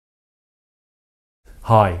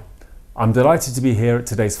Hi, I'm delighted to be here at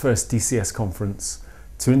today's first DCS conference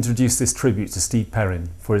to introduce this tribute to Steve Perrin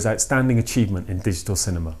for his outstanding achievement in digital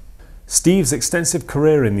cinema. Steve's extensive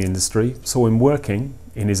career in the industry saw him working,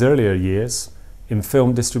 in his earlier years, in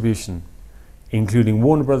film distribution, including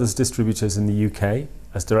Warner Brothers Distributors in the UK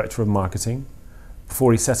as Director of Marketing,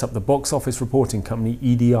 before he set up the box office reporting company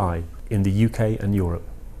EDI in the UK and Europe.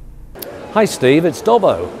 Hi Steve, it's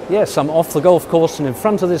Dobbo. Yes, I'm off the golf course and in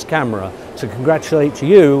front of this camera to congratulate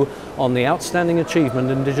you on the Outstanding Achievement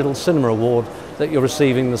in Digital Cinema Award that you're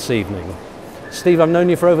receiving this evening. Steve, I've known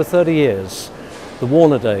you for over 30 years. The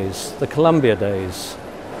Warner days, the Columbia days,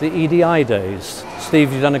 the EDI days.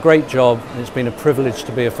 Steve, you've done a great job and it's been a privilege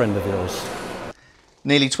to be a friend of yours.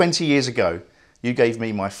 Nearly 20 years ago, you gave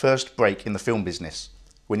me my first break in the film business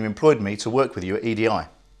when you employed me to work with you at EDI.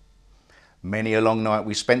 Many a long night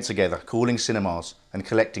we spent together calling cinemas and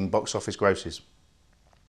collecting box office grosses.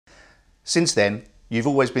 Since then, you've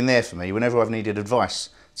always been there for me whenever I've needed advice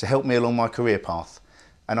to help me along my career path,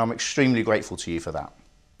 and I'm extremely grateful to you for that.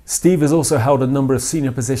 Steve has also held a number of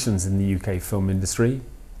senior positions in the UK film industry,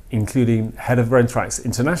 including Head of Rentrac's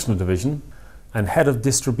International Division and Head of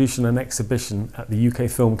Distribution and Exhibition at the UK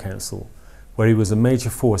Film Council, where he was a major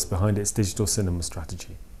force behind its digital cinema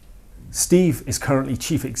strategy. Steve is currently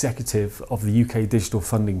Chief Executive of the UK Digital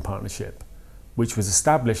Funding Partnership, which was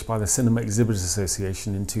established by the Cinema Exhibitors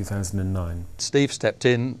Association in 2009. Steve stepped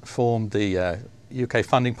in, formed the UK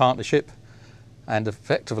Funding Partnership and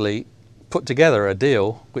effectively put together a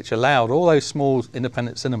deal which allowed all those small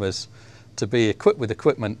independent cinemas to be equipped with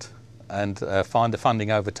equipment and find the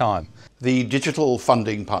funding over time. The Digital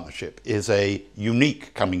Funding Partnership is a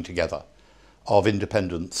unique coming together of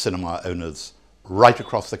independent cinema owners right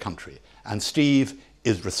across the country, and Steve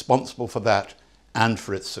is responsible for that and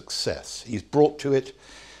for its success. He's brought to it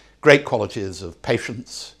great qualities of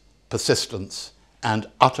patience, persistence and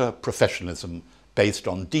utter professionalism based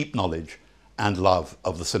on deep knowledge and love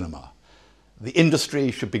of the cinema. The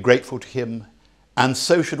industry should be grateful to him, and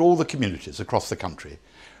so should all the communities across the country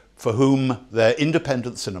for whom their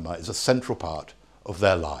independent cinema is a central part of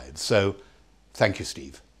their lives. So thank you,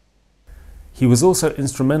 Steve. He was also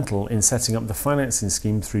instrumental in setting up the financing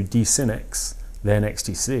scheme through DCinex, then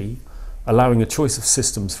XTC, allowing a choice of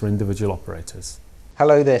systems for individual operators.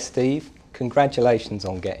 Hello there, Steve. Congratulations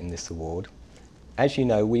on getting this award. As you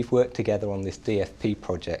know, we've worked together on this DFP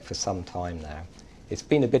project for some time now. It's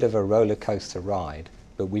been a bit of a roller coaster ride,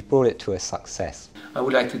 but we've brought it to a success. I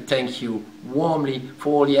would like to thank you warmly for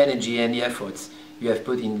all the energy and the efforts you have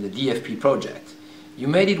put in the DFP project. You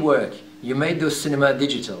made it work. You made those cinema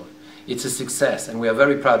digital. It's a success and we are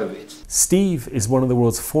very proud of it. Steve is one of the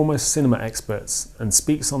world's foremost cinema experts and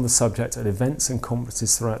speaks on the subject at events and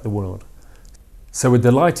conferences throughout the world. So we're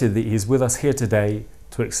delighted that he is with us here today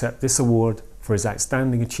to accept this award for his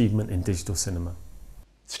outstanding achievement in digital cinema.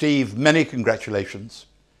 Steve, many congratulations.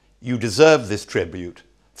 You deserve this tribute.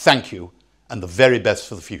 Thank you, and the very best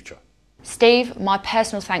for the future. Steve, my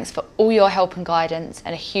personal thanks for all your help and guidance,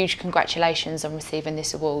 and a huge congratulations on receiving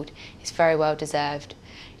this award. It's very well deserved.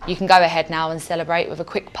 You can go ahead now and celebrate with a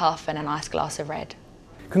quick puff and a nice glass of red.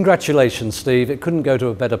 Congratulations Steve, it couldn't go to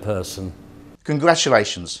a better person.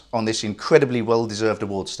 Congratulations on this incredibly well-deserved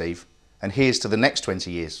award, Steve, and here's to the next 20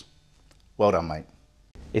 years. Well done, mate.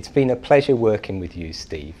 It's been a pleasure working with you,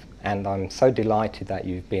 Steve, and I'm so delighted that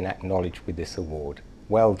you've been acknowledged with this award.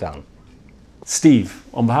 Well done. Steve,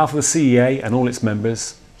 on behalf of the CEA and all its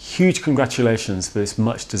members, huge congratulations for this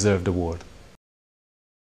much deserved award.